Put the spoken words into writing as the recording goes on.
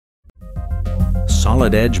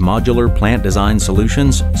Solid Edge modular plant design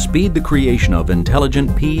solutions speed the creation of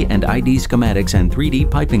intelligent P&ID schematics and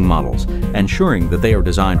 3D piping models, ensuring that they are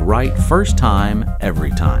designed right first time,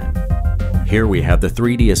 every time. Here we have the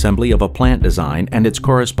 3D assembly of a plant design and its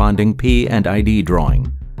corresponding P&ID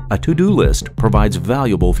drawing. A to-do list provides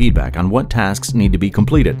valuable feedback on what tasks need to be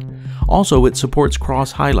completed. Also, it supports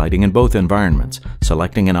cross-highlighting in both environments.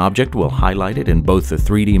 Selecting an object will highlight it in both the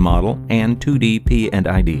 3D model and 2D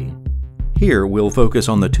P&ID. Here, we'll focus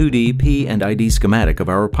on the 2D P&ID schematic of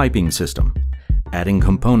our piping system. Adding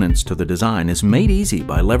components to the design is made easy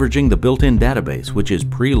by leveraging the built-in database, which is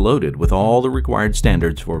preloaded with all the required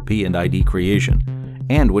standards for P&ID creation,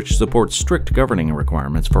 and which supports strict governing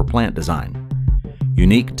requirements for plant design.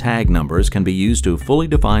 Unique tag numbers can be used to fully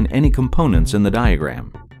define any components in the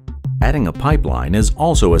diagram. Adding a pipeline is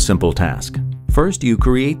also a simple task. First, you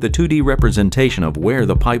create the 2D representation of where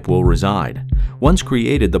the pipe will reside. Once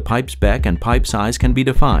created, the pipe spec and pipe size can be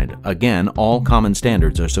defined. Again, all common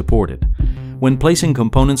standards are supported. When placing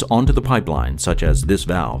components onto the pipeline, such as this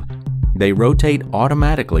valve, they rotate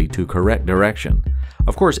automatically to correct direction.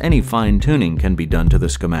 Of course, any fine-tuning can be done to the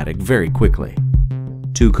schematic very quickly.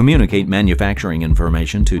 To communicate manufacturing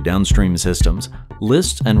information to downstream systems,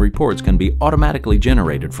 lists and reports can be automatically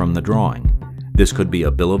generated from the drawing. This could be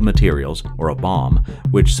a bill of materials or a BOM,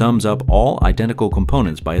 which sums up all identical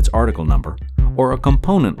components by its article number, or a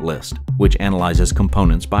component list, which analyzes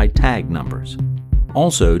components by tag numbers.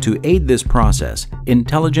 Also, to aid this process,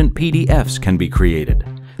 intelligent PDFs can be created.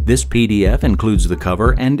 This PDF includes the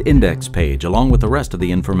cover and index page along with the rest of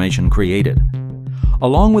the information created.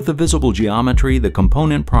 Along with the visible geometry, the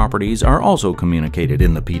component properties are also communicated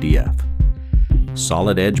in the PDF.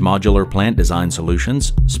 Solid Edge modular plant design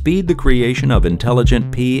solutions speed the creation of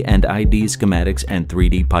intelligent P&ID schematics and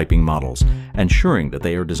 3D piping models, ensuring that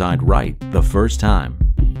they are designed right the first time.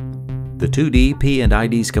 The 2D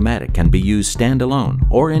P&ID schematic can be used standalone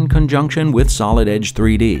or in conjunction with Solid Edge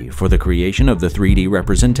 3D for the creation of the 3D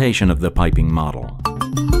representation of the piping model.